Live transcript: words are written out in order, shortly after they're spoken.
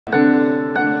नमस्कार,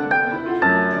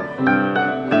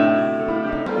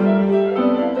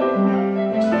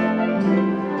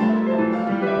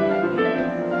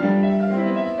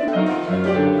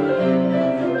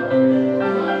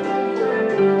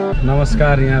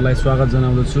 यहाँलाई स्वागत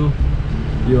जनाउँदछु।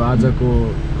 यो आजको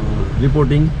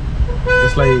रिपोर्टिङ,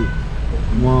 यसलाई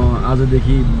म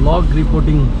आजदेखि ब्लग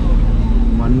रिपोर्टिङ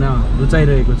भन्न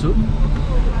रुचाइरहेको छु।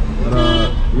 र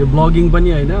यो ब्लगिङ पनि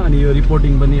हैन अनि यो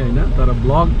रिपोर्टिङ पनि हैन, तर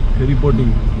ब्लग रिपोर्टिङ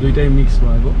दुईटै मिक्स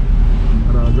भएको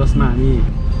र जसमा हामी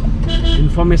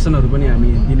इन्फर्मेसनहरु पनि हामी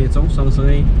दिनेछौँ,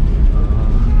 सँगसँगै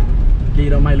केही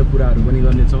रमाइलो कुराहरु पनि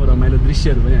गर्नेछौँ, रमाइलो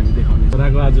दृश्यहरु पनि हामी देखाउनेछौँ।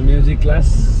 छोराको आज म्युजिक क्लास,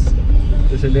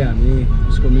 त्यसैले हामी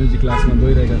उसको म्युजिक क्लासमा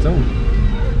गइरहेका छौँ।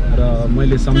 र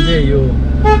मैले सम्झे यो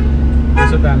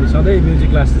त्यसो त हामी सधैँ म्युजिक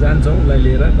क्लास जान्छौँ उसलाई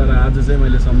लिएर, तर आज चाहिँ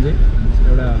मैले सम्झे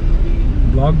एउटा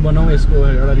ब्लग बनाऊ, यसको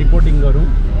एउटा रिपोर्टिङ गरौँ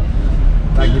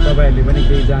ताकि तपाईहरुले पनि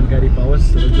केही जानकारी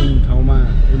पाओस्। र जुन ठाउँमा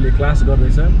उसले क्लास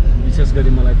गर्दैछ, विशेष गरी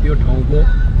मलाई त्यो ठाउँको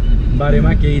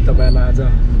बारेमा केही तपाईहरुलाई आज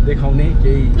देखाउने,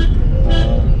 केही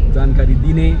जानकारी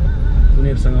दिने,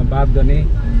 उनीहरुसँग बात गर्ने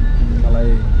मलाई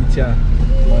इच्छा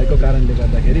भएको कारणले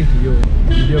गर्दाखेरि यो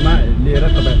भिडियोमा लिएर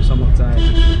तपाईहरु समक्ष आएको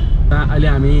छु। अहिले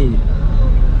हामी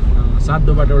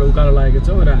सातदोबाट उकालो लागेको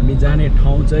छौँ र हामी जाने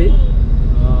ठाउँ चाहिँ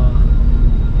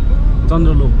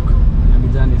चन्द्रलोक हामी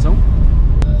जानेछौँ।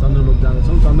 चन्द्रलोक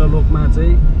जाँदैछौँ। चन्द्रलोकमा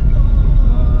चाहिँ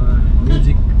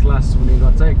म्युजिक क्लास हुने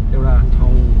गर्छ, एउटा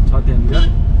ठाउँ छ त्यहाँनिर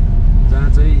जहाँ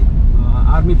चाहिँ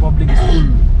आर्मी पब्लिक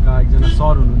स्कुलका एकजना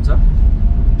सर हुनुहुन्छ,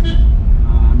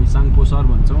 हामी साङपो सर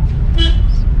भन्छौँ,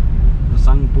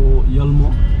 साङपो यल्मो,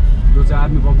 जो चाहिँ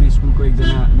आर्मी पब्लिक स्कुलको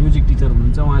एकजना म्युजिक टिचर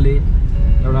हुनुहुन्छ। उहाँले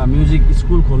एउटा म्युजिक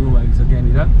स्कुल खोल्नु भएको छ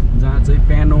त्यहाँनिर, जहाँ चाहिँ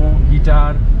पियानो,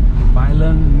 गिटार,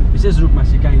 भायोलिन विशेष रूपमा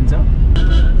सिकाइन्छ।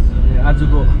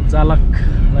 आजको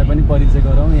चालकलाई पनि परिचय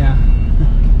गरौँ। यहाँ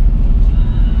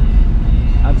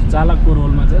आज चालकको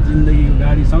रोलमा छ, जिन्दगीको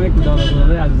गाडीसँगै कुदाउँदा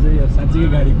कुदाउँदै आज चाहिँ साँच्चीकै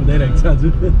गाडी कुदाइरहेको छ। आज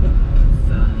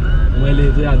मैले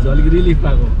चाहिँ आज अलिक रिलिफ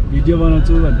पाएको, भिडियो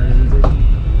बनाउँछु भन्दाखेरि चाहिँ।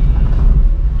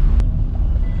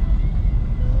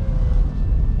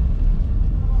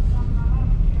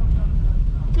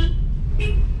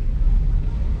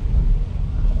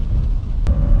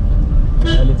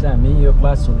 अहिले चाहिँ हामी यो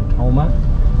क्लास हुने ठाउँमा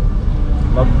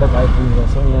लगभग आइपुगेका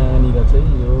छौँ। यहाँनिर चाहिँ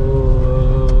यो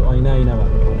ऐना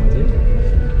भएको ठाउँमा चाहिँ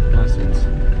क्लास हुन्छ।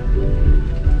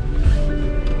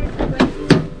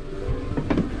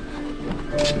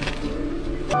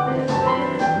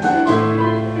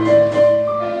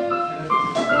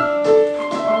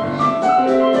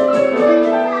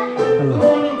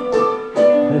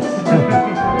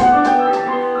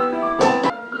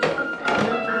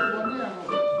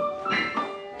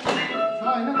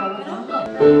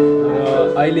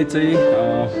 अहिले चाहिँ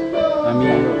हामी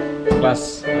क्लास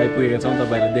आइपुगेका छौँ।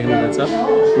 तपाईँहरूले देख्नुहुँदैछ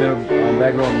मेरो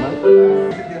ब्याकग्राउन्डमा,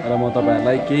 र म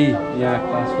तपाईँहरूलाई केही यहाँ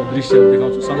क्लासको दृश्यहरू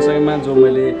देखाउँछु। सँगसँगैमा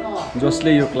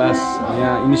जसले यो क्लास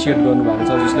यहाँ इनिसिएट गर्नुभएको छ,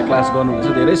 जसले क्लास गर्नुभएको छ,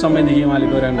 धेरै समयदेखि उहाँले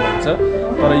गरिरहनु भएको छ,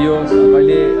 तर यो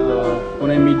कहिले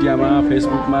कुनै मिडियामा,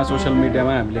 फेसबुकमा, सोसियल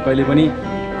मिडियामा हामीले कहिले पनि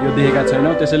यो देखेका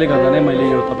छैनौँ। त्यसैले गर्दा नै मैले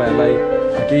यो तपाईँहरूलाई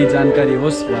केही जानकारी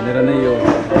होस् भनेर नै यो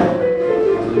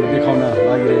देखाउन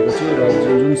लागिरहेको छु। र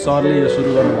जुन सरले यो सुरु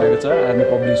गर्नुभएको छ, आर्मी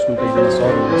पब्लिक स्कुलको एकजना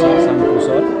सर हुनुहुन्छ, साङपो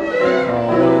सर,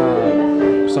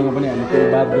 उहाँसँग पनि हामी केही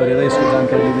बात गरेर यसको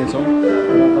जानकारी लिनेछौँ।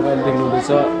 र तपाईँले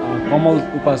देख्नुहुँदैछ कमल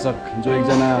उपासक, जो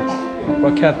एकजना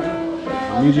प्रख्यात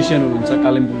म्युजिसियन हुनुहुन्छ,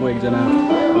 कालिम्पोङको एकजना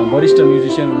वरिष्ठ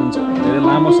म्युजिसियन हुनुहुन्छ, धेरै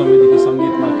लामो समयदेखि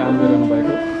सङ्गीतमा काम गरिरहनु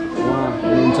भएको उहाँ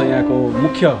हुनुहुन्छ। यहाँको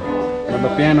मुख्य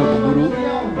मतलब पियानोको गुरु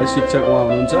है, शिक्षक उहाँ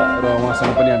हुनुहुन्छ, र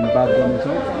उहाँसँग पनि हामी बात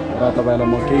गर्नेछौँ। र तपाईँलाई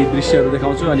म केही दृश्यहरू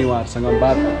देखाउँछु अनि उहाँहरूसँग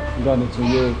बात गर्नेछु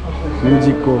यो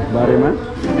म्युजिकको बारेमा।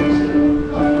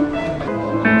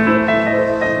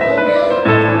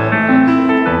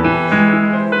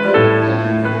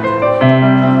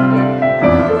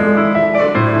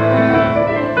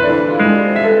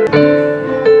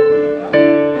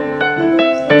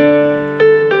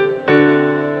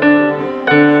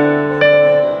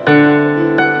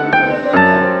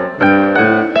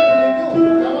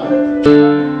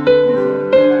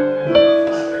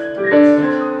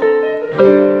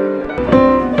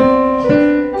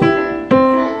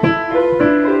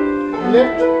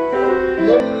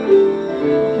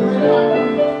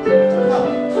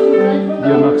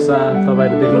 यो नक्सा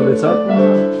तपाईहरुले देख्नुहुँदैछ,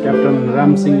 क्याप्टन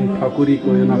रामसिङ ठकुरीको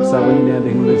यो नक्सा पनि यहाँ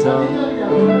देख्नुहुँदैछ।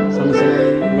 सँगसँगै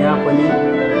यहाँ पनि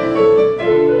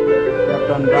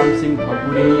क्याप्टन रामसिङ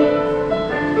ठकुरी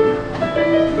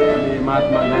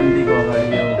महात्मा गान्धीको अगाडि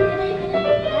यो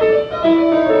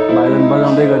भायोलिन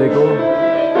बजाउँदै गरेको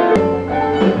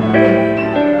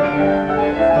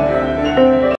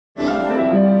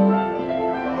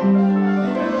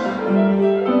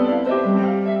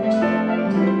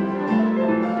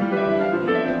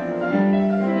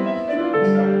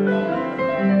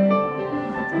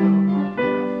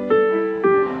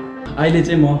अहिले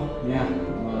चाहिँ म यहाँ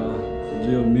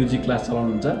जो म्युजिक क्लास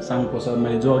चलाउनुहुन्छ साङपो सर,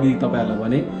 मैले जो अघि तपाईँहरूलाई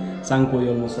भने साङपो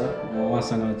यल्मो सर,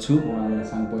 उहाँसँग छु। उहाँ यहाँ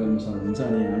साङपो यल्मो सर हुनुहुन्छ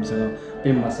अनि हामीसँग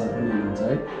पेम्बा सर पनि हुनुहुन्छ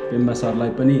है। पेम्बा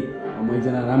सरलाई पनि म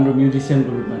एकजना राम्रो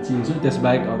म्युजिसियनको रूपमा चिन्छु,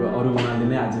 त्यसबाहेक अरू उहाँले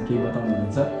नै आज केही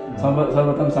बताउनुहुन्छ।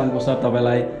 सर्वप्रथम साङपो सर,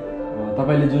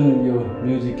 तपाईँले जुन यो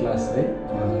म्युजिक क्लास है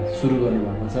सुरु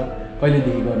गर्नुभएको छ,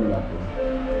 कहिलेदेखि गर्नुभएको?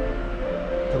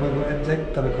 तपाईँको एक्ज्याक्ट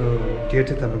तपाईँको डेट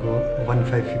चाहिँ तपाईँको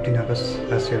 15 अगस्त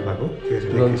लास्ट इयर भएको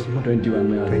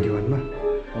 2021मा।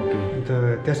 ओके। अन्त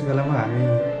त्यस बेलामा हामी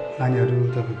नानीहरू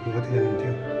तपाईँको कतिजना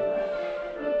थियो,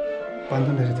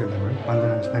 5जना जस्तो थियो। तपाईँको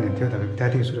 5जना जस्तो नानीहरू थियो। तपाईँको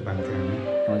त्यहाँदेखि सुरु भएको थियो हामी।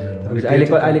 हजुर।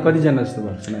 अहिले कतिजना जस्तो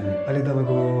भएको छ नानी? अहिले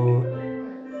तपाईँको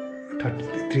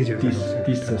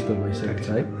 30 जस्तो भइसकेको छ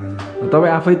है।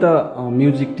 तपाईँ आफै त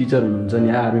म्युजिक टिचर हुनुहुन्छ नि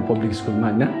यहाँ आर्मी पब्लिक स्कुलमा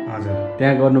होइन? हजुर।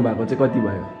 त्यहाँ गर्नुभएको चाहिँ कति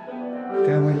भयो?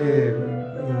 त्यहाँ मैले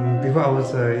बिफोर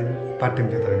आवर्स पार्ट टाइम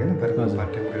थियो तपाईँको होइन,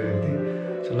 पार्ट टाइम गरेर थिएँ।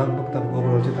 सो लगभग तपाईँको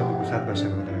ओभरअल चाहिँ तपाईँको 7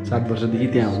 वर्षको थियो। 7 वर्षदेखि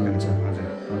त्यहाँ हुनुहुन्छ? हजुर।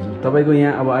 तपाईँको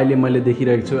यहाँ अब अहिले मैले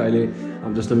देखिरहेको छु, अहिले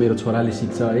अब जस्तो मेरो छोराले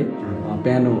सिक्छ है,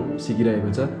 पियानो सिकिरहेको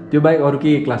छ, त्यो बाहेक अरू के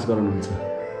क्लास गराउनुहुन्छ?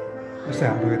 जस्तै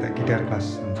हाम्रो यता गिटार क्लास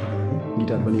हुन्छ,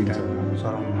 गिटार पनि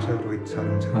सर हुनुहुन्छ, रोहित सर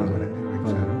हुन्छ, रोहित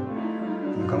सर,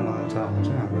 कमल सर हुन्छ,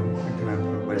 हाम्रो एकदम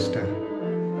हाम्रो वरिष्ठ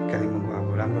कालिम्पोङको अब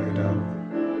राम्रो एउटा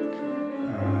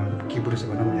किबोर्ड छ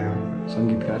भनौँ, यहाँ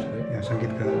सङ्गीतकार है, यहाँ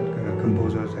सङ्गीतकार,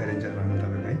 कम्पोजर, एरेन्जर भनौँ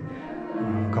तपाईँको है,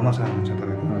 कमल सर हुन्छ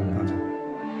तपाईँको। हजुर।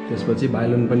 त्यसपछि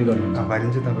भायोलिन पनि गर्नुहुन्छ? भायोलिन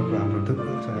चाहिँ तपाईँको हाम्रो के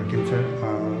भन्छ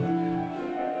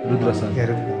रुद्र सर,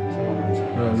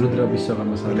 रुद्र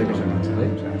विश्वकर्मा सरले गर्नुहुन्छ है।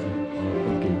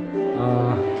 ओके।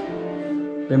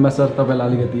 पेम्बा सर, तपाईँलाई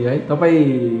अलिकति है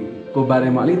तपाईँको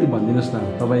बारेमा अलिकति भनिदिनुहोस् न।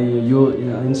 तपाईँ यो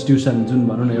इन्स्टिट्युसन जुन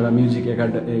भनौँ न एउटा म्युजिक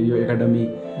एकाडेमी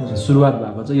सुरुवात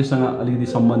भएको छ, योसँग अलिकति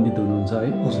सम्बन्धित हुनुहुन्छ है,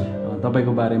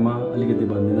 तपाईँको बारेमा अलिकति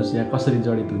भनिदिनुहोस्, यहाँ कसरी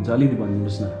जडित हुन्छ अलिकति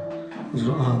भनिदिनुहोस् न।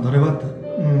 हजुर, धन्यवाद।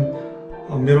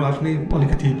 मेरो आफ्नै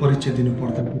अलिकति परिचय दिनु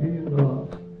पर्दाखेरि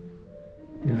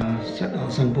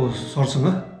साङपो सरसँग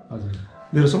हजुर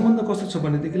मेरो सम्बन्ध कस्तो छ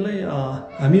भनेदेखिलाई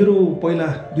हामीहरू पहिला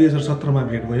 2017मा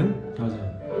भेट भयौँ। हजुर।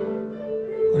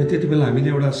 अनि त्यति बेला हामीले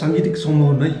एउटा साङ्गीतिक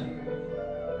समूह नै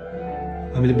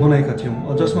हामीले बनाएका थियौँ,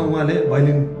 जसमा उहाँले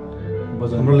भायोलिन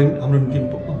हाम्रो निम्ति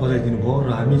बजाइदिनु भयो र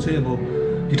हामी चाहिँ अब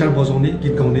गिटार बजाउने,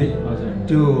 गीत गाउने,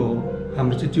 त्यो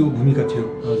हाम्रो चाहिँ त्यो भूमिका थियो।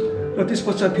 र त्यस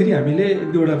पश्चात फेरि हामीले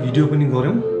 1-2वटा भिडियो पनि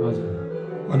गऱ्यौँ।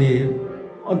 अनि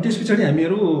त्यस पछाडि हामी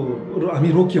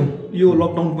रोक्यौँ, यो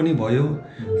लकडाउन पनि भयो,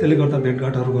 त्यसले गर्दा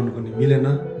भेटघाटहरू गर्नु पनि मिलेन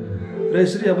र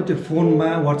यसरी अब त्यो फोनमा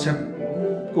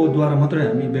व्हाट्सएपको द्वारा मात्रै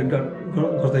हामी भेटघाट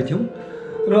गर्दै थियौँ।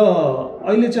 र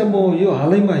अहिले चाहिँ म यो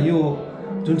हालैमा यो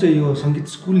जुन चाहिँ यो सङ्गीत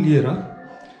स्कुल लिएर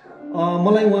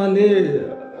मलाई उहाँले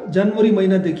जनवरी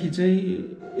महिनादेखि चाहिँ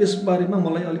यसबारेमा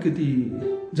मलाई अलिकति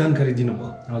जानकारी दिनुभयो।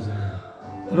 हजुर।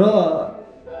 र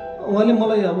उहाँले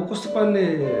मलाई अब कस्तो पाराले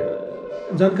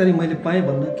जानकारी मैले पाएँ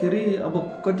भन्दाखेरि अब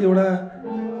कतिवटा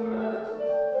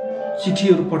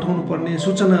चिठीहरू पठाउनु पर्ने,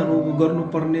 सूचनाहरू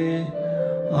गर्नुपर्ने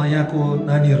यहाँको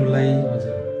नानीहरूलाई,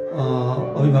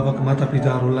 अभिभावक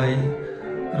मातापिताहरूलाई,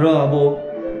 र अब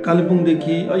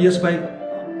कालिम्पोङदेखि यसबाहेक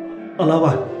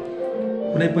अलावा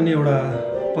कुनै पनि एउटा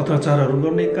पत्रचारहरू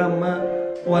गर्ने काममा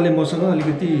उहाँले मसँग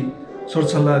अलिकति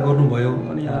सरसल्लाह गर्नुभयो।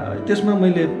 अनि त्यसमा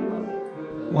मैले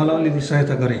उहाँलाई अलिकति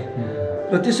सहायता गरेँ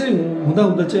र त्यसै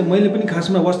हुँदा चाहिँ मैले पनि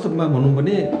खासमा वास्तवमा भनौँ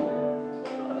भने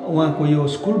उहाँको यो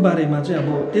स्कुल बारेमा चाहिँ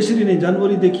अब त्यसरी नै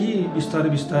जनवरीदेखि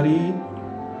बिस्तारै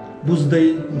बुझ्दै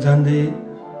जान्दै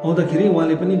आउँदाखेरि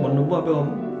उहाँले पनि भन्नुभयो अब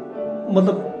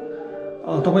मतलब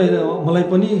तपाईँ मलाई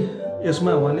पनि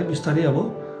यसमा उहाँले बिस्तारै अब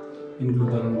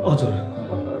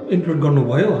इन्क्लुड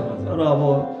गर्नुभयो। र अब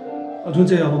जुन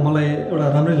चाहिँ अब मलाई एउटा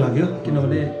राम्रै लाग्यो,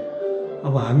 किनभने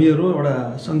अब हामीहरू एउटा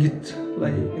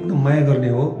सङ्गीतलाई एकदम माया गर्ने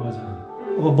हो।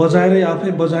 अब बजाएरै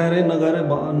आफै बजाएरै नगाएर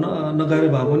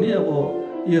भए पनि अब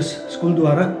यस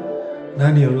स्कुलद्वारा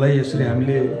नानीहरूलाई यसरी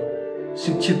हामीले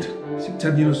शिक्षा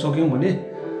दिन सक्यौँ भने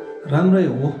राम्रै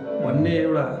हो भन्ने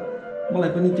एउटा मलाई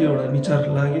पनि त्यो एउटा विचार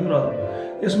लाग्यो। र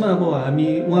यसमा अब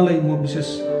उहाँलाई म विशेष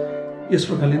यस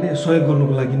प्रकारले नै सहयोग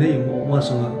गर्नुको लागि नै म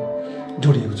उहाँसँग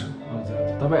जोडिएको छु।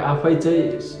 तपाईँ आफै चाहिँ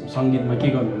सङ्गीतमा के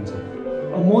गर्नुहुन्छ?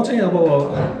 म चाहिँ अब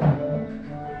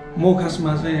म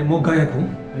खासमा चाहिँ म गायक हुँ।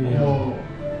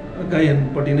 म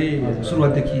गायनपट्टि नै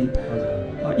सुरुवातदेखि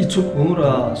इच्छुक हुँ र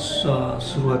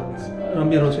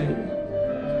मेरो चाहिँ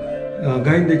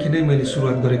गायनदेखि नै मैले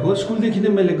सुरुवात गरेको हो। स्कुलदेखि नै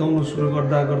मैले गाउनु सुरु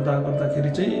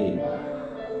गर्दाखेरि चाहिँ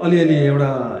अलिअलि एउटा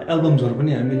एल्बम्सहरू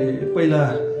पनि हामीले पहिला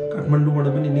काठमाडौँबाट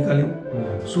पनि निकाल्यौँ।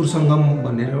 सुर सङ्गम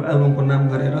भन्ने एल्बमको नाम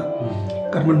गरेर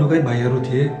काठमाडौँकै भाइहरू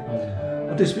थिए।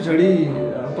 त्यस पछाडि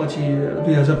पछि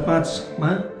 2005मा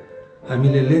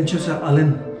हामीले लेन्चुसा आलेन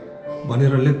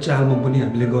भनेर लेप्चा एल्बम पनि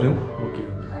हामीले गऱ्यौँ। ओके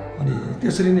अनि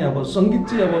त्यसरी नै अब सङ्गीत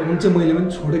चाहिँ अब हुन चाहिँ मैले पनि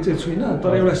छोडेको चाहिँ छुइनँ,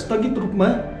 तर एउटा स्थगित रूपमा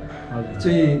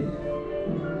चाहिँ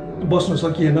बस्न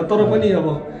सकिएन। तर पनि अब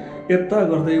यता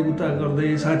गर्दै उता गर्दै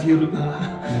साथीहरू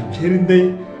फेरिँदै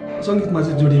सङ्गीतमा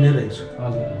चाहिँ जोडि नै रहेको छु।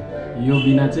 हजुर यो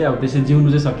बिना चाहिँ अब त्यसरी जिउनु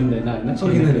चाहिँ सकिँदैन होइन?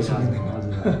 सकिँदैन।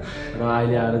 हजुर र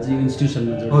अहिले आएर चाहिँ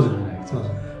इन्स्टिट्युसनमा हजुर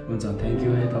हुन्छ थ्याङ्क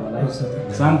यू है तपाईँलाई।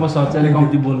 साम्पो सर चाहिँ अलिक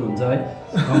कम्ती बोल्नुहुन्छ है,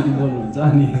 कम्ती बोल्नुहुन्छ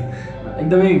अनि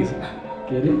एकदमै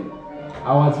के अरे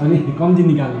आवाज पनि कम्ती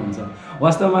निकाल्नुहुन्छ।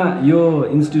 वास्तवमा यो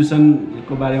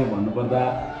इन्स्टिट्युसनको बारेमा भन्नुपर्दा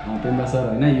पेम्बा सर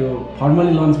होइन यो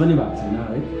फर्मली लन्च पनि भएको छैन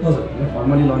है। हजुर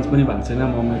फर्मली लन्च पनि भएको छैन।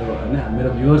 म मेरो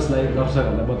भ्युवर्सलाई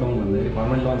दर्शकहरूलाई बताउँ भन्दाखेरि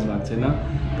फर्मली लन्च भएको छैन,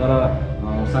 तर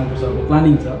साङ्पो सरको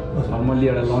प्लानिङ छ फर्मल्ली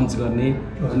एउटा लन्च गर्ने।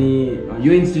 अनि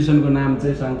यो इन्स्टिट्युसनको नाम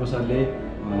चाहिँ साङ्पो सरले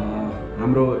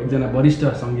हाम्रो एकजना वरिष्ठ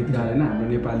सङ्गीतकार होइन, हाम्रो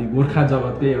नेपाली गोर्खा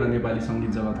जगतकै एउटा नेपाली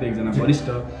सङ्गीत जगतकै एकजना वरिष्ठ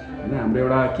होइन, हाम्रो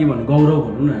एउटा के भन्नु गौरव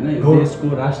भनौँ न होइन, यो देशको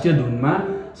राष्ट्रिय धुनमा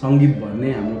सङ्गीत भर्ने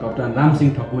हाम्रो कप्तान रामसिङ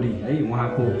ठकुरी है,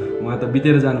 उहाँ त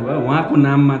बितेर जानुभयो, उहाँको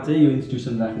नाममा चाहिँ यो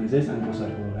इन्स्टिट्युसन राख्ने चाहिँ साङ्पो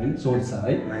सरको होइन सोच छ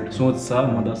है, सोच छ।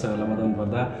 म दर्शकहरूलाई बताउनु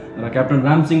पर्दा र क्याप्टन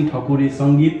रामसिङ ठकुरी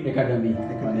सङ्गीत एकाडेमी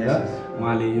भनेर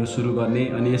उहाँले यो सुरु गर्ने।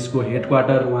 अनि यसको हेड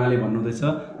क्वार्टर उहाँले भन्नुहुँदैछ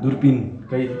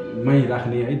दुर्पिनकैमै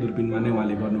राख्ने है, दुर्पिनमा नै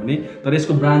उहाँले गर्नुहुने, तर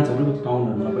यसको ब्रान्चहरू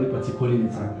टाउनहरूमा पनि पछि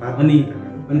खोलिनेछ। अनि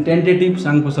टेन्टेटिभ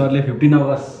साङ्पो सरले 15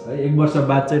 अगस्त है, 1 वर्ष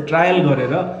बाद चाहिँ ट्रायल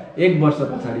गरेर 1 वर्ष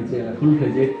पछाडि चाहिँ यसलाई फुल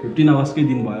फ्लेजेड 15 अगस्तकै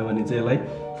दिन भयो भने चाहिँ यसलाई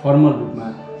फर्मल रूपमा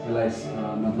यसलाई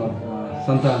मतलब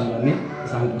सञ्चालन गर्ने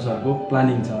साङ्पो सरको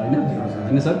प्लानिङ छ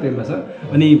होइन सर, पेम्बा सर।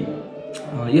 अनि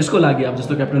यसको लागि अब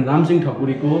जस्तो क्याप्टन रामसिङ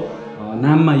ठकुरीको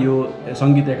नाममा यो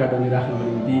सङ्गीत एकाडेमी राख्नको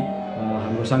निम्ति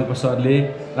हाम्रो साङ्पो सरले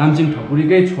रामसिङ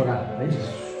ठकुरीकै छोरा है,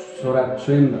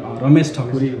 स्वयं रमेश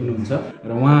ठकुरी हुनुहुन्छ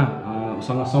र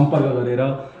उहाँसँग सम्पर्क गरेर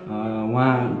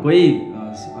उहाँकै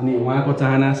अनि उहाँको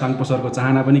चाहना साङ्पो सरको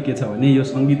चाहना पनि के छ भने यो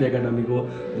सङ्गीत एकाडेमीको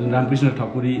जुन रामकृष्ण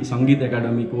ठकुरी सङ्गीत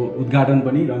एकाडेमीको उद्घाटन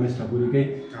पनि रमेश ठकुरीकै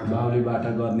बाहुलीबाट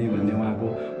गर्ने भन्ने उहाँको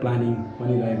प्लानिङ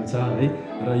पनि रहेको छ है।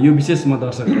 र यो विशेष म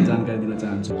दर्शकहरूलाई जानकारी दिन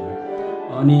चाहन्छु।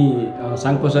 अनि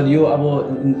साङ्पो सर यो अब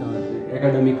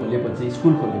एकाडेमी खोलेपछि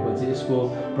स्कुल खोलेपछि यसको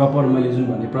प्रपर मैले जुन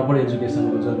भने प्रपर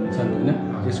एजुकेसनको जरुरी छ होइन,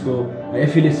 यसको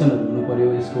एफिलिएसनहरू हुनु पऱ्यो,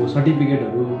 यसको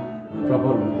सर्टिफिकेटहरू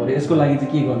प्रपर हुनु पऱ्यो, यसको लागि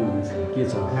चाहिँ के गर्नुहुन्छ के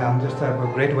छ? हामी जस्तो अब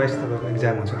ग्रेड वाइज तपाईँको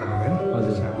इक्जाम हुन्छ तपाईँको होइन।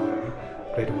 हजुर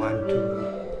ग्रेड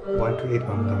 1 to 8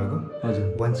 भनौँ तपाईँको। हजुर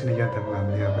 1 सिनियर तपाईँको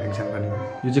हामीले अब इक्जाम गर्ने।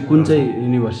 यो चाहिँ कुन चाहिँ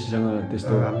युनिभर्सिटीसँग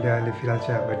त्यस्तो? हामीले अहिले फिलहाल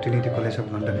चाहिँ अब ट्रिनिटी कलेज अफ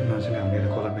लन्डनसँग हामीले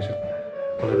कोलाबोरेसन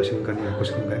गर्ने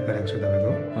कोसिस गरेको छु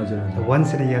तपाईँको। हजुर 1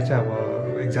 सिनियर चाहिँ अब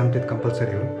इक्जाम चाहिँ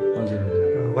कम्पलसरी हो। हजुर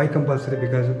वाइ कम्पलसरी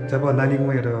बिकज जब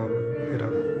नानीकोमा एउटा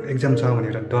इक्जाम छ भने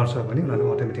एउटा डर छ भने उनीहरू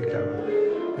अटोमेटिकली अब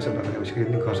यसो प्रकारले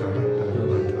स्क्रिनिङ गर्छ होला,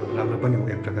 तपाईँको राम्रो पनि हो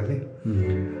एक प्रकारले।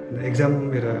 इक्जाम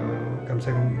एउटा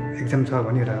कमसेकम इक्जाम छ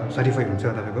भने एउटा सर्टिफाइड हुन्छ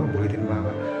तपाईँको भोलि दिनमा अब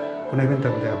कुनै पनि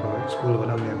तपाईँले अब स्कुल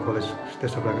होला या कलेज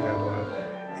त्यस्तो प्रकारले अब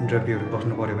इन्टरभ्यूहरू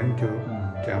बस्नु पऱ्यो भने त्यो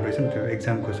हाम्रो छ नि त्यो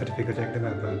इक्जामको सर्टिफिकेट चाहिँ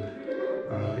एकदमै अब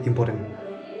इम्पोर्टेन्ट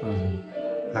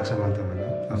लाग्छ मलाई तपाईँको।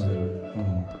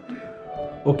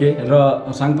 ओके र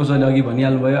साङ्पो सरले अघि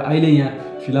भनिहाल्नुभयो अहिले यहाँ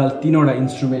फिलहाल 3वटा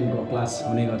इन्स्ट्रुमेन्टको क्लास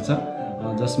हुने गर्छ,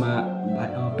 जसमा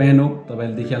पियानो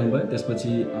तपाईँले देखिहाल्नुभयो,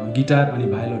 त्यसपछि गिटार अनि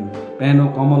भायोलिन। पियानो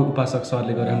कमल उपासक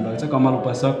सरले गरिरहनु भएको छ। कमल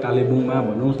उपासक कालेबुङमा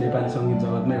भनौँ नेपाली सङ्गीत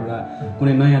जगतमा एउटा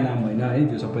कुनै नयाँ नाम होइन है,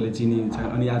 त्यो सबैले चिनिन्छ।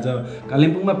 अनि आज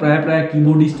कालिम्पोङमा प्रायः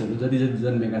किबोर्डिस्टहरू जति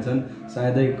जन्मेका छन्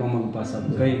सायदै कमल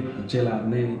उपासककै चेलाहरू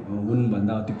नै हुन्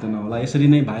भन्दा अत्युक्त नहोला। यसरी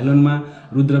नै भायोलिनमा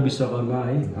रुद्र विश्वकर्मा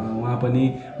है, उहाँ पनि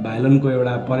भायोलिनको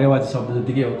एउटा पर्यायवाची शब्द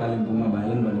जतिकै हो, कालिम्पोङमा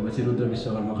भायोलिन भनेपछि रुद्र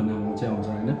विश्वकर्माको नाम चाहिँ आउँछ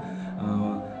होइन।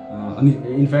 अनि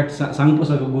इनफ्याक्ट साङ्पो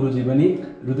सरको गुरुजी पनि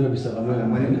रुद्र विश्वकर्मा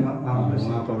होइन,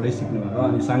 उहाँकोबाटै सिक्नुभएको।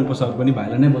 अनि साङ्पो सर पनि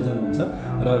भाइला नै बजाउनुहुन्छ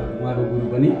र उहाँको गुरु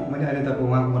पनि मैले अहिले त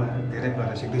उहाँकोबाट धेरै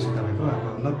कुरा सिक्दैछु तपाईँको। अब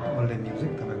नट ओन्ली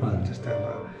म्युजिक तपाईँको जस्तै अब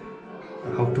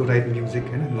हाउ टु राइट म्युजिक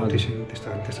होइन, नोटेसन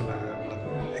त्यस्तोमा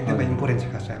एकदमै इम्पोर्टेन्ट छ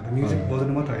खास चाहिँ। अब म्युजिक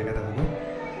बजाउनु मात्र होइन तपाईँको,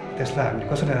 त्यसलाई हामीले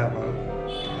कसरी अब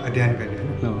अध्ययन गर्ने होइन,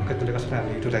 कतिले कसरी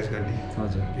हामीले युटिलाइज गर्ने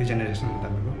हजुर यो जेनेरेसनमा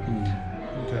तपाईँको।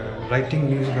 Writing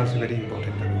music also very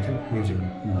important तपाईँको चाहिँ म्युजिक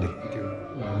त्यो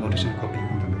नोटेसन कपी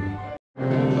तपाईँको।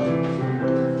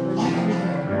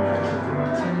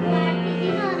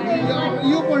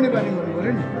 यो पढ्ने बानी हुनु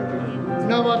पऱ्यो नि,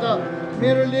 नभए त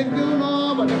मेरो लेखिदिउ न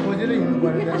भनेर खोजेर हिँड्नु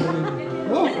पऱ्यो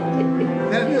हो।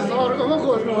 त्यहाँदेखि सरकोमा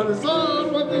खोज्नु पऱ्यो, सर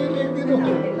म त लेखिदिनु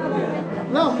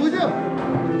ल, बुझ्यो?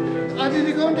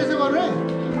 आदिको पनि त्यसो गर्नु है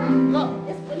ल।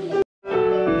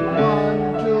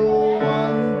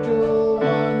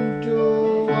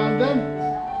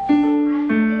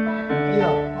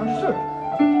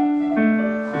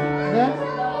 Then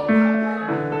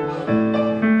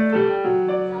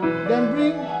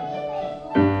bring.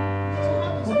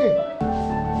 Okay.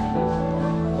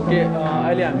 ओके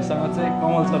अहिले हामीसँग चाहिँ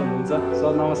कमल सर हुनुहुन्छ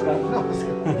सर नमस्कार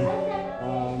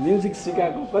म्युजिक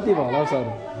सिकाएको कति भयो होला सर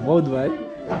बहुत भयो है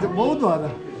बहुत भयो त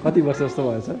कति वर्ष जस्तो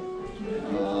भयो सर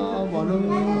भनौँ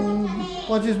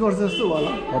 25 वर्ष जस्तो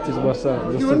भयो 25 वर्ष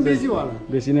जस्तो बेसी भयो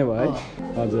बेसी नै भयो है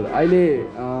हजुर अहिले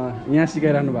यहाँ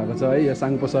सिकाइराख्नु भएको छ है यो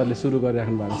साङपो सरले सुरु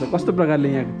गरिराख्नु भएको छ कस्तो प्रकारले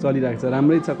यहाँ चलिरहेको छ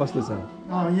राम्रै छ कस्तो छ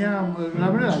यहाँ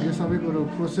राम्रै लाग्यो सबै कुरो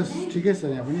प्रोसेस ठिकै छ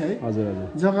यहाँ पनि है हजुर हजुर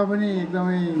जग्गा पनि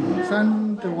एकदमै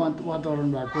शान्त वातावरण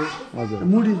भएको हजुर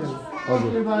मुडी जग्गा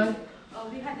हजुर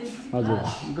हजुर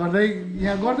गर्दै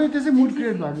यहाँ गर्दै त्यसै मुड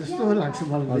क्रिएट भएको जस्तो लाग्छ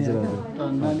मलाई हजुर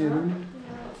नानीहरू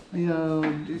यहाँ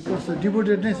कस्तो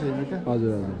डिभोटेड नै छैन क्या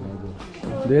हजुर हजुर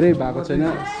हजुर धेरै भएको छैन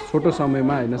छोटो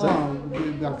समयमा होइन सर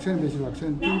भएको छैन बेसी भएको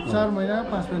छैन 3-4 महिना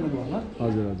 5 महिना भयो होला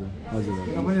हजुर हजुर हजुर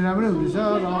र पनि राम्रै हुँदैछ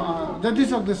र जति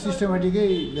सक्दो सिस्टमेटिकै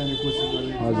जाने कोसिस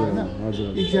गर्ने होइन हजुर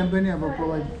इक्जाम पनि अब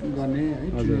प्रोभाइड गर्ने है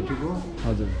ट्रिनिटीको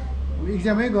हजुर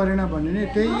इक्जामै गरेन भने नि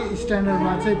त्यही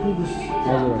स्ट्यान्डर्डमा चाहिँ पुगोस्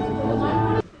हजुर हजुर हजुर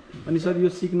अनि सर यो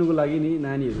सिक्नुको लागि नि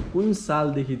नानीहरू कुन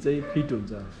सालदेखि चाहिँ फिट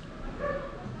हुन्छ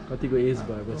कतिको एज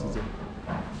भएपछि चाहिँ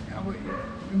अब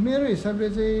मेरो हिसाबले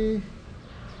चाहिँ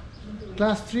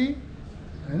क्लास 3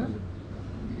 होइन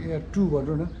या 2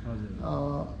 भनौँ न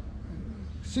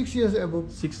 6 इयर्स एबभ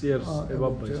 6 इयर्स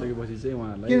एबभ भइसकेपछि चाहिँ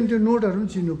उहाँहरूलाई किनभने त्यो नोटहरू पनि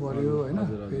चिन्नु पऱ्यो होइन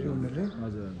फेरि उनीहरूले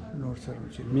हजुर नोट्सहरू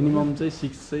चिन्नु मिनिमम चाहिँ 6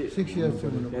 इयर्स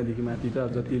त्यहाँदेखि माथि त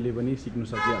जतिले पनि सिक्नु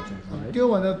सकिहाल्छ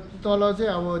त्योभन्दा तल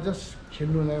चाहिँ अब जस्ट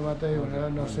खेल्नुलाई मात्रै भनेर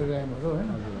नर्सरी राइमहरू होइन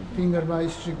फिङ्गरमा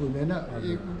स्ट्रिक हुँदैन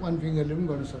 1 फिङ्गरले पनि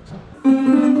गर्न सक्छ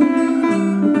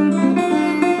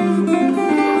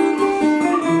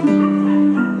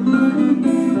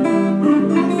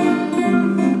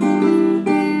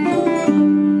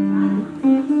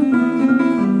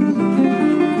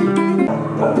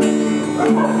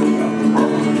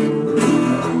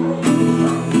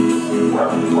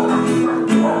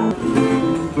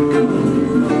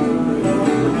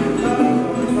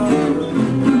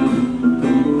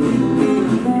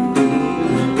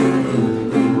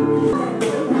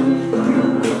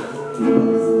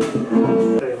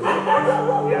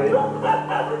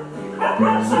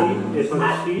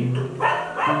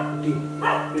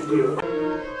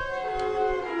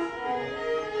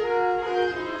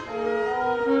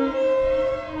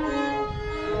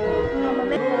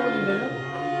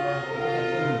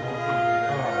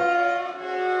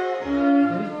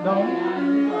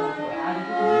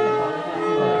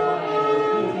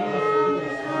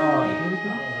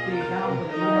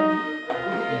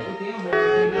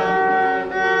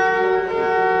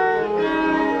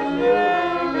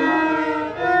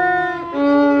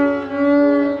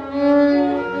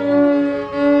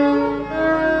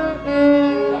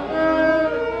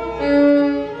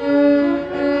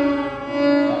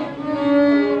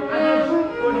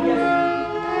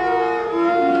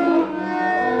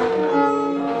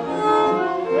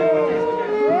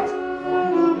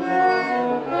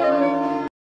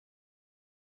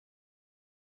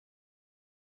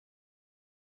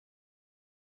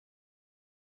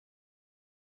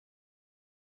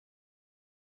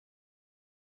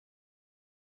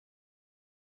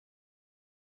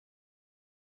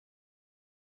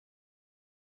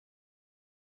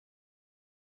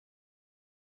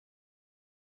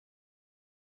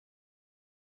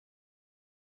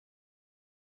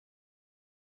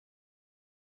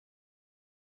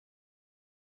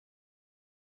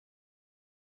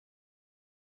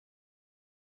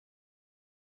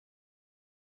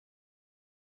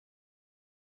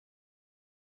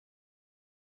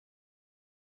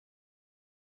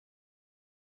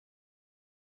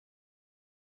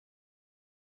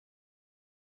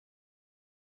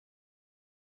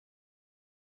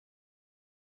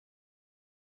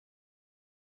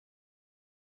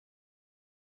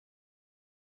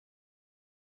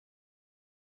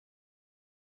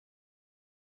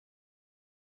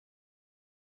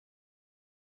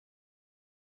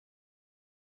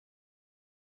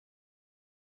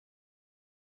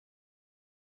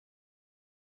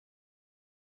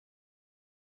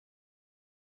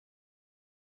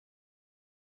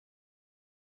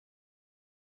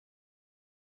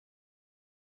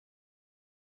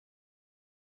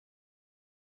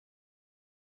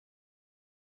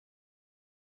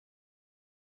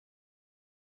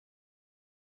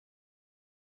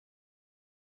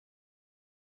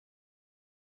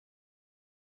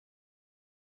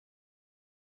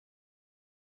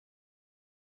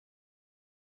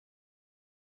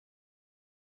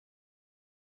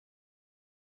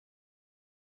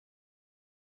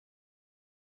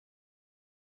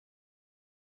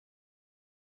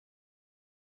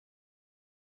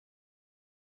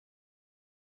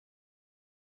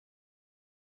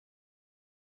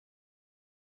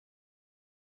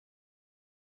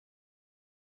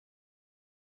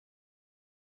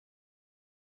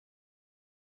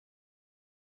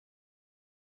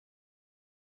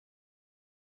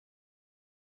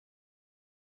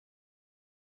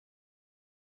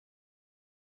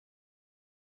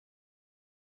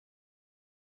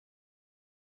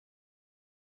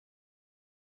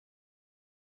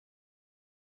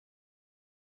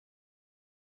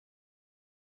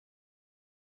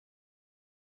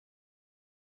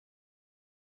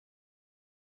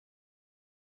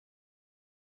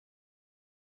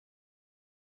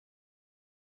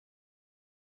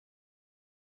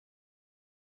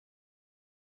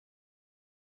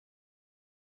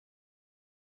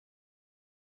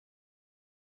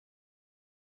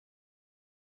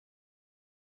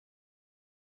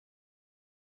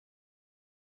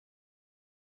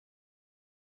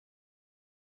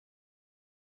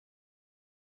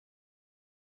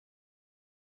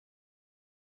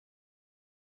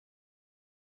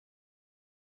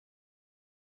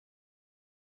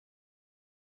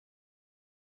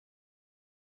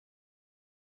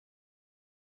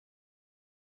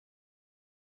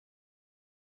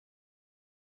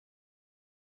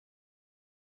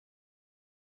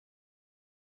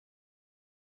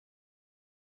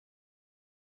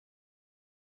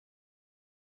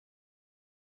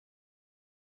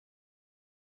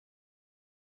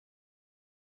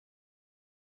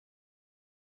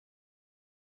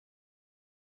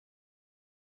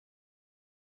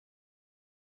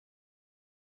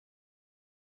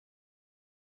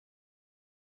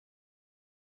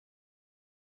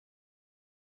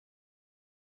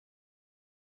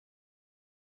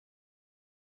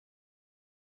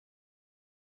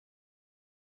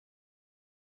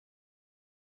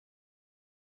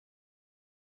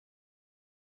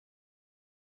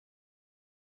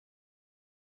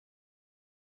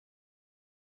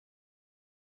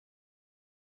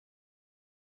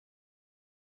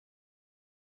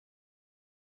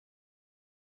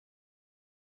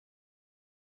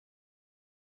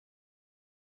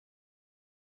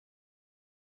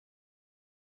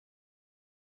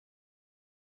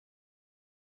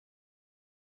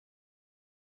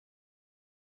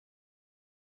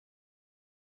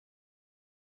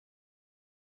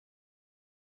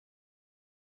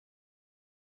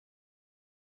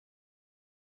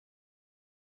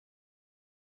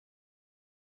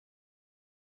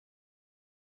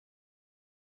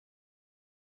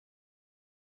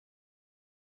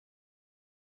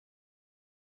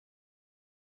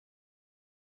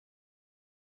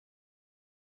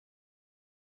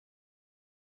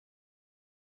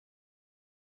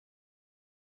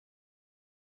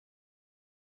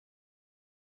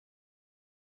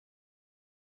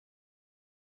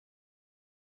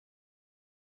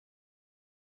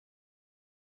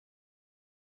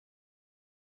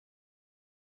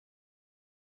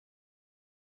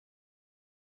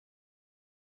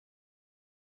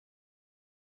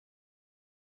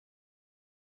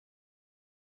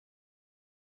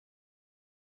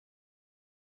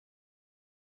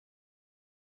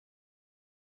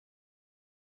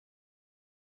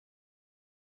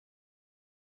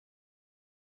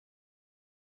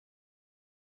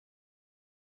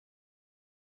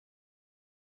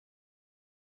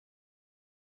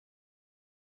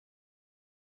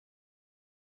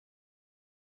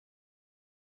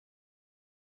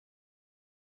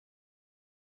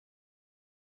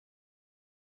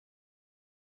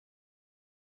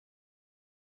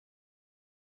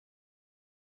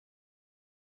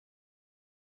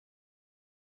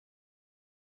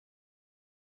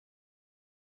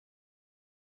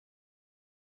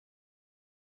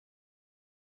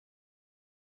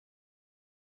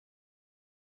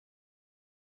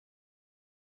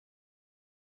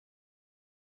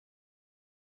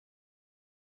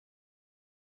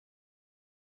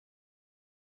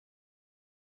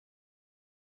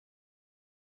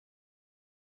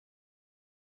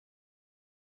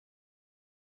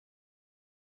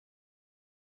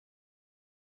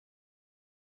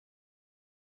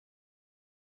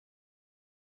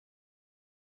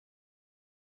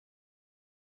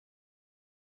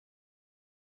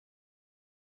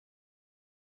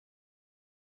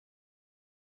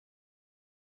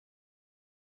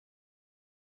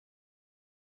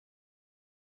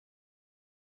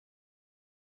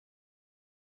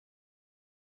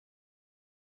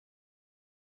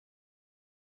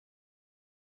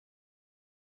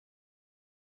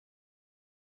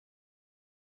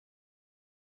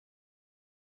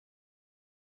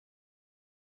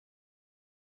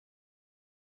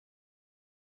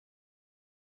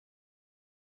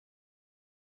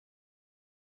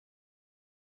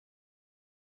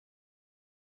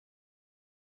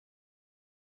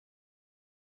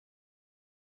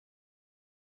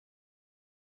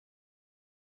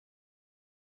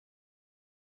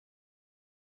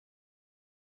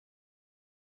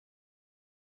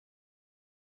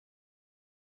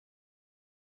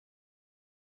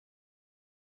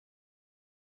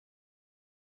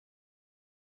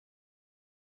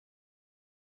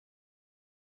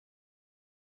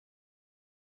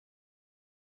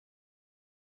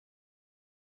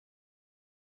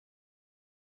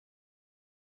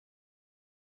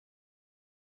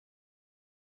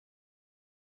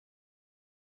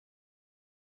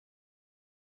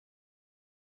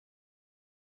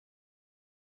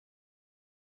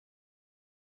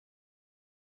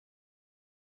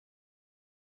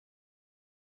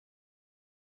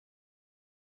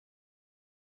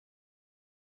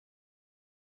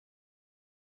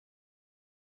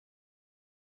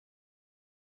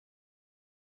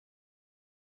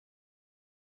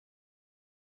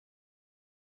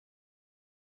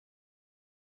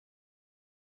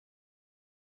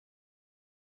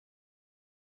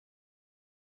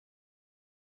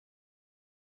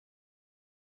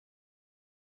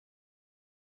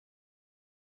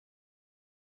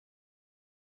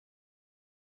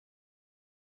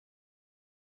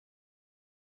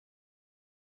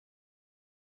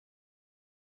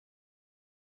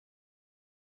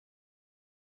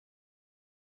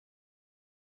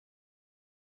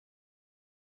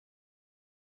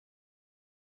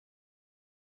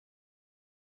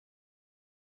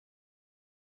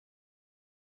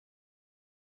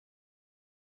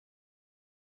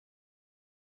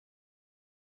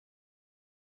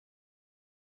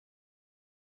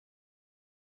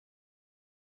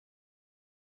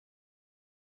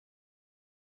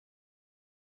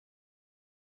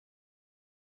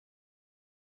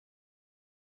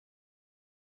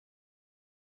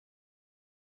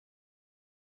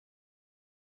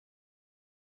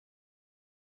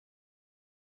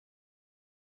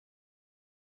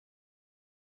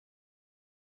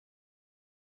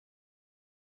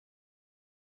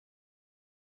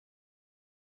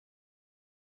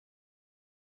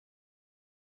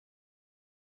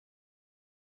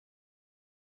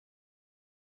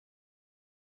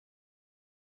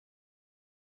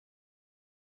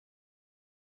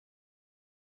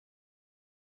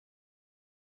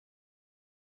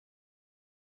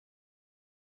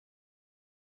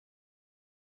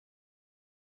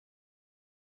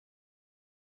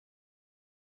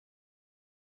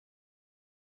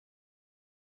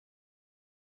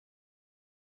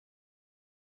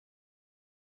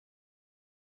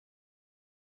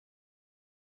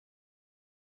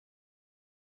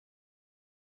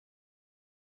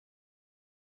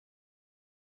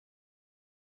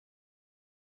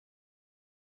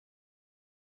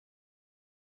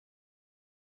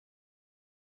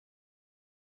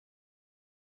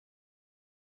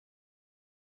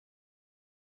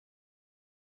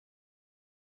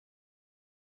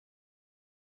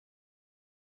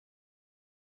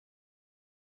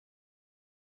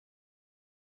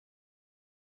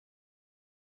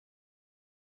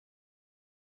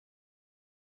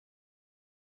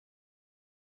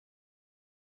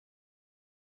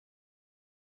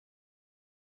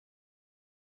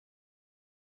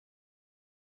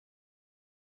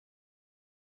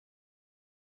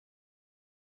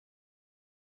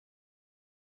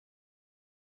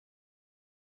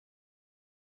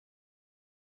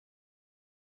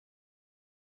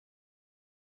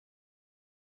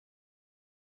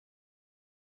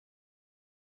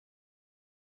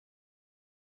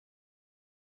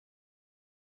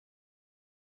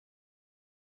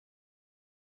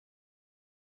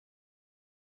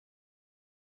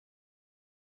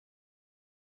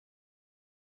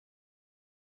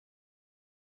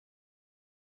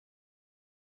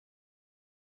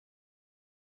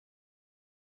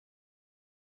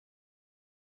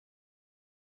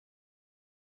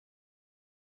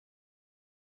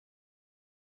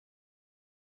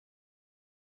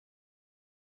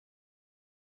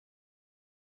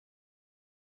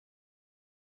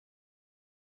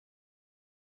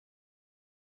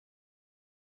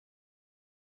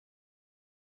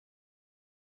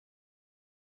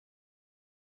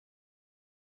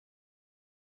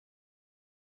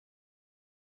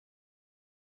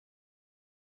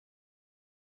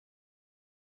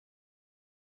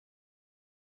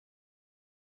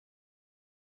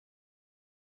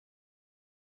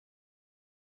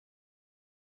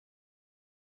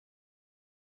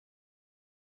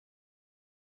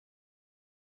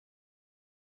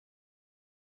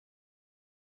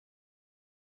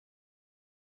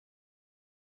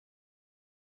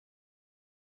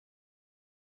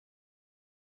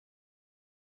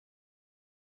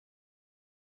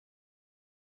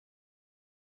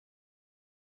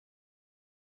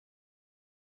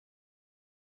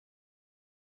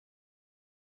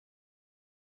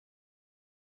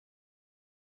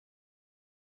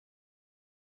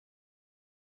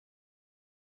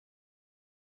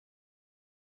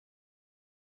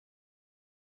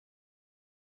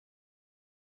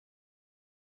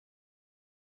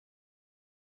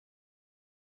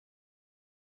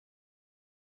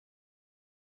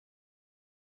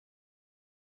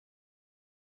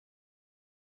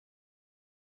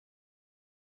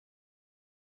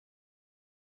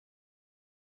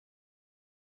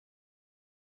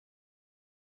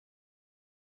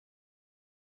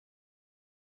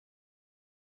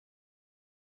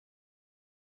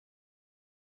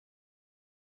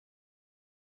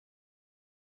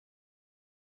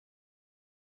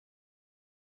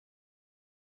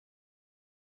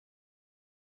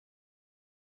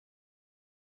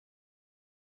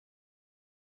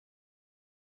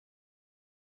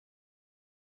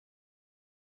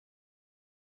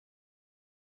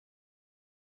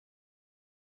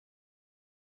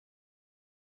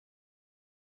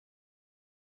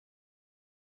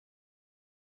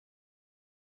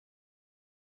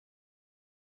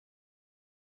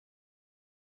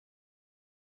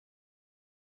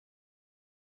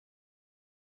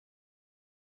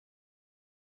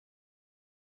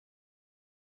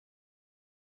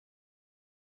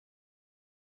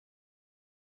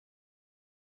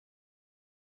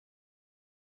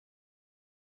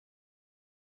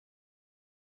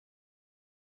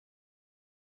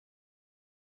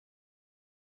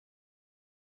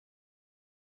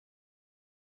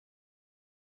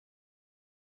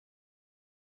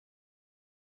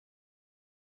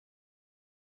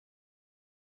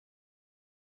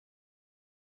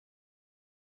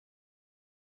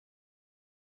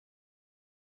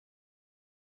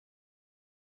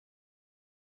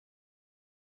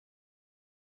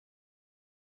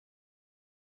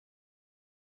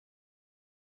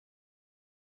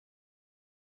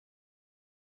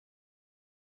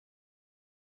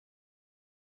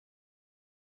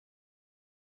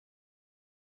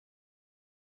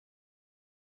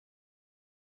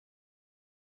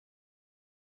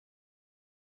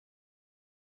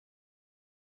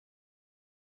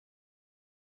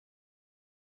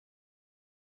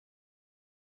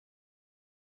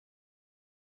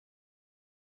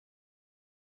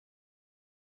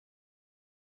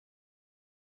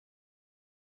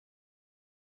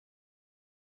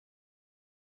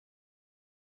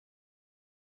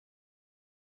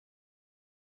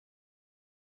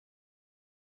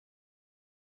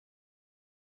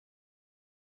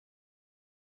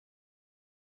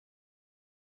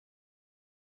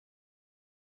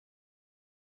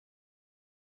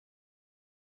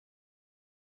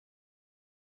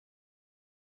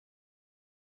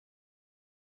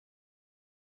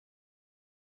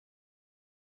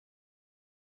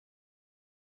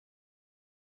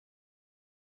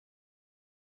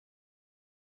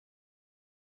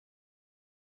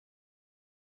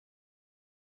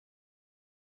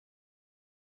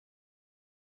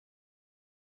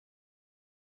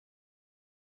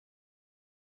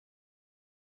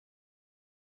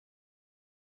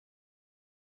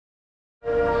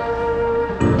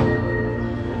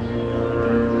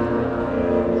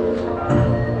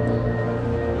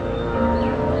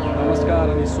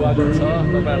स्वागत छ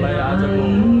तपाईहरुलाई आजको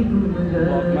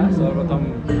ब्लगमा। सर्वप्रथम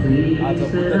आज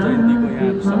बुद्ध जयन्तीको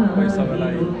यहाँ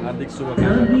सबैलाई हार्दिक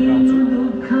शुभकामना टक्राउँछु।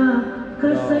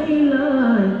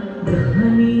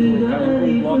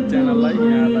 कालिम्पोङ ब्लग च्यानललाई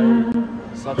यहाँलाई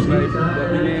सब्स्क्राइब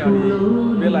गरिदिने अनि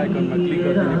बेल आइकनमा क्लिक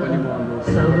गरिदिने पनि म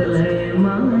अनुरोध गर्दछु।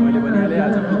 मैले भनिहालेँ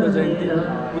आज बुद्ध जयन्तीको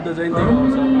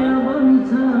अवसरमा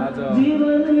आज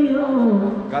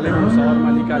कालिम्पोङ सहरमा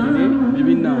निकालिने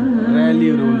विभिन्न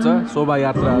र्यालीहरू हुन्छ,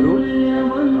 शोभायात्राहरू,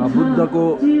 बुद्धको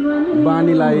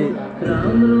बानीलाई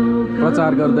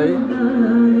प्रचार गर्दै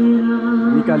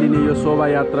निकालिने यो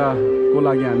शोभायात्राको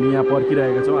लागि हामी यहाँ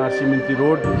पर्खिरहेका छौँ आरसी मिन्त्री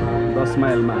रोड 10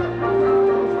 माइलमा।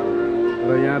 र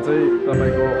यहाँ चाहिँ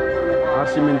तपाईको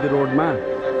आरसी मिन्त्री रोडमा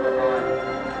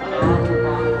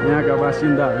यहाँका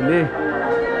बासिन्दाहरूले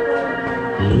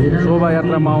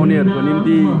शोभायात्रामा आउनेहरूको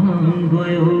निम्ति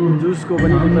जुसको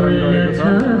पनि वितरण गरेको छ।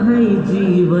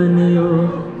 जीवन यो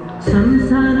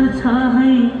संसार छ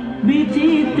है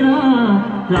विचित्र,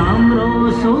 राम्रो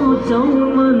सोचौ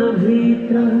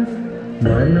मनभित्र।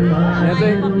 यहाँ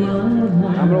चाहिँ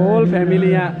हाम्रो होल फ्यामिली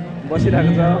यहाँ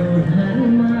बसिरहेको छ।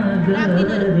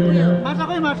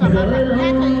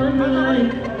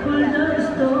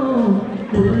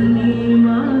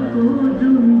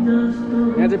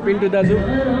 यहाँ चाहिँ पिन्टु दाजु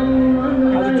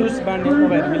आज जुस बाँड्ने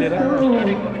तपाईँहरू मिलेर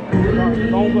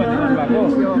गाउँको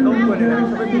भएको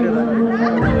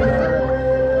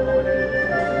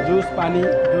जुस पानी।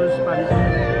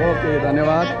 ओके,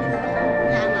 धन्यवाद।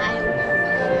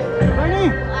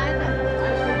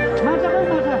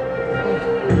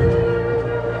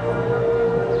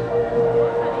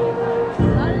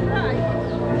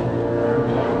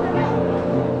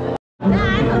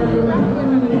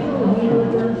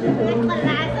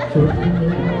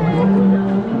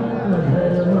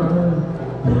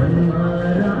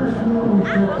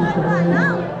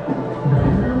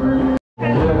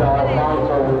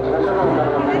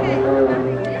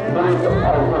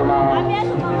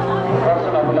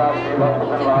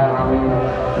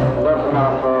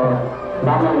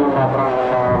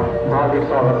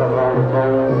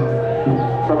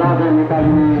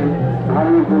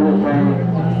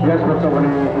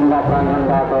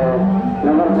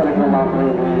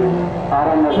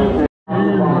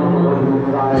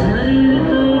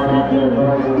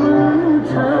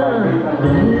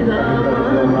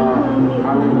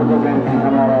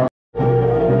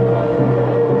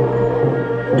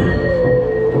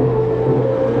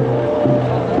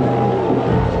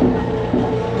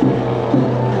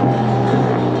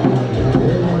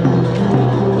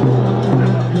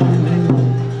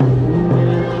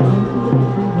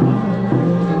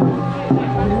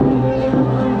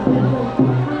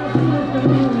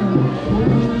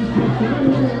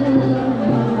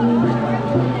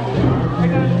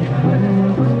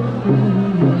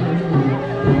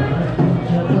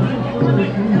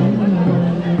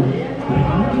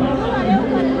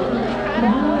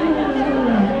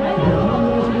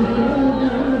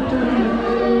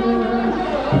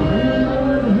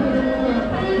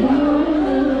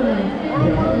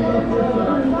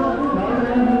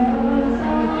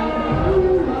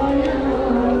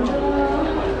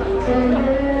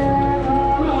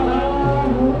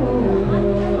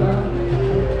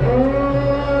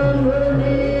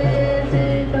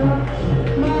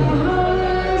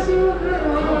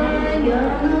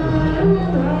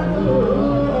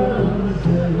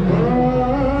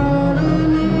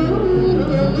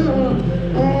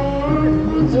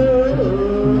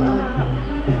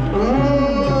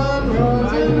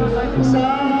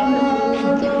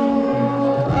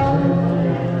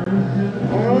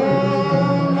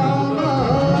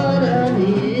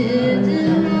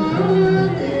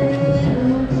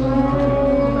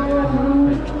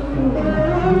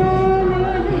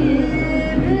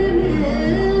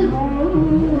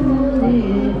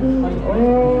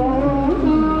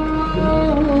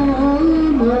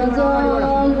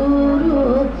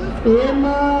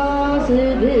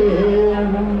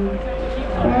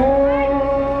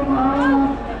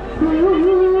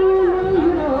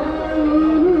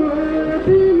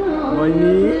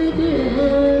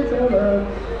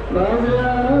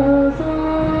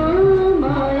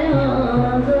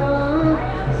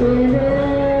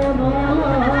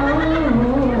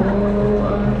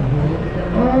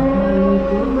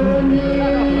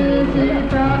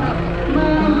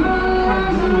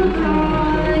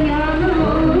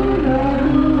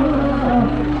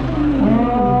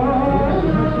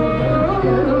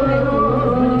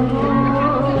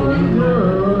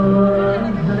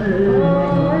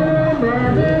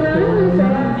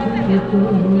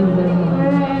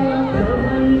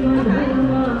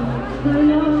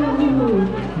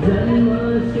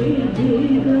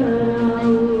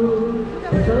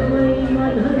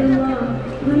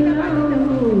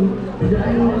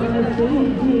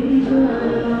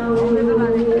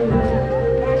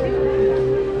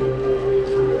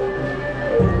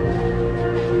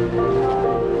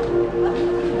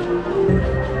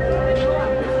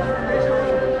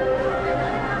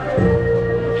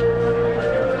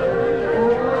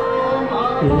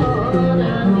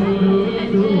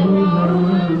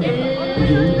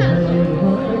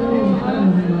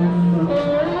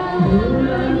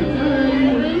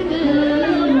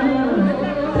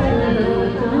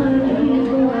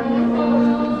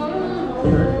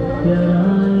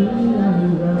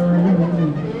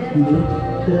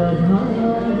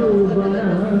 आधार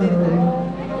बनाओ जब गई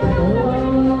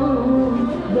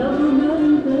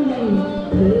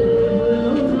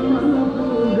देवलोकमा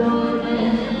पुगाना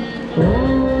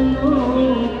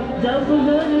जब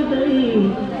गई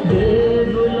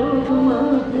देवलोकमा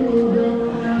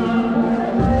पुगाना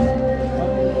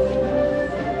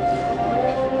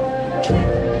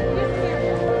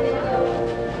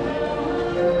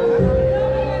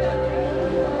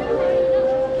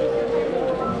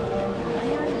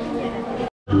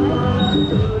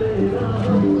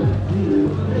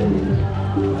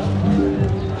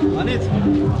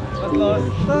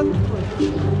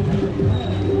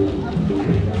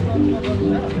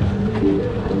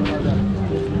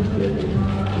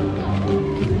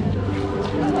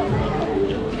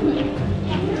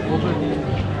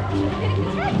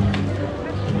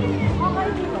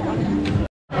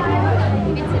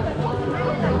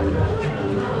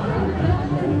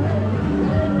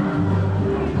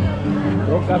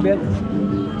Capt,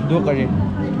 2 kali.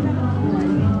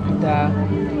 Dah.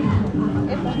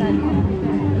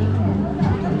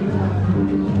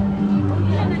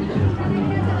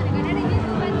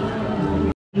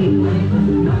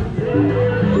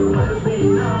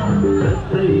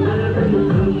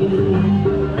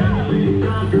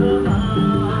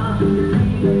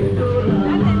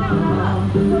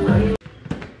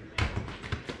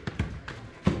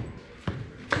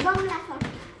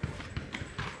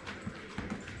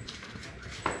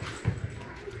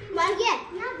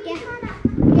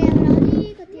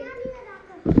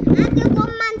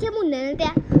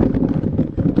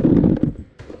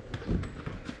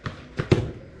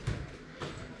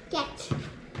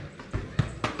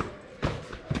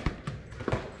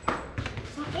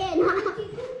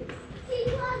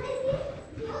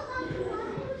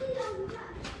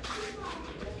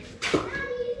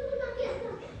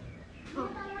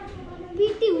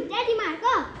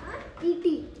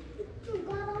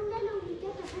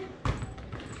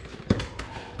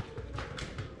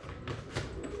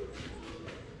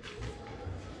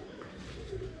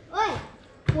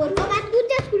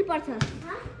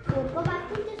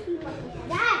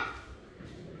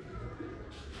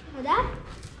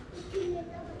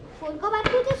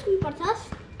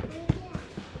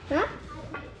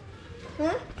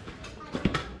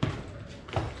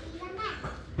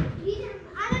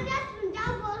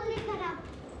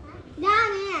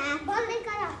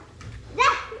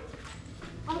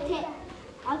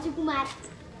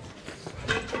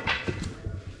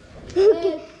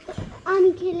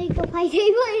 अनि खेलेको फाइदै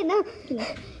भएन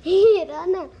हेर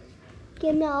न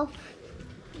किन अफ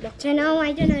छैन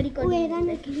आइजन हरिको हेर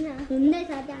न किन हुँदैछ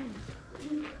त्यहाँ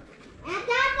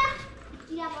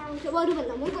चिरा पढाउँछ बरु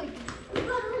भन्दा म गइदिन्छु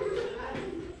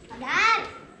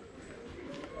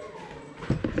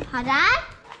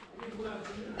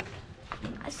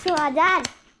 1000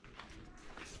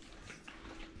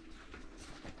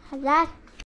 1000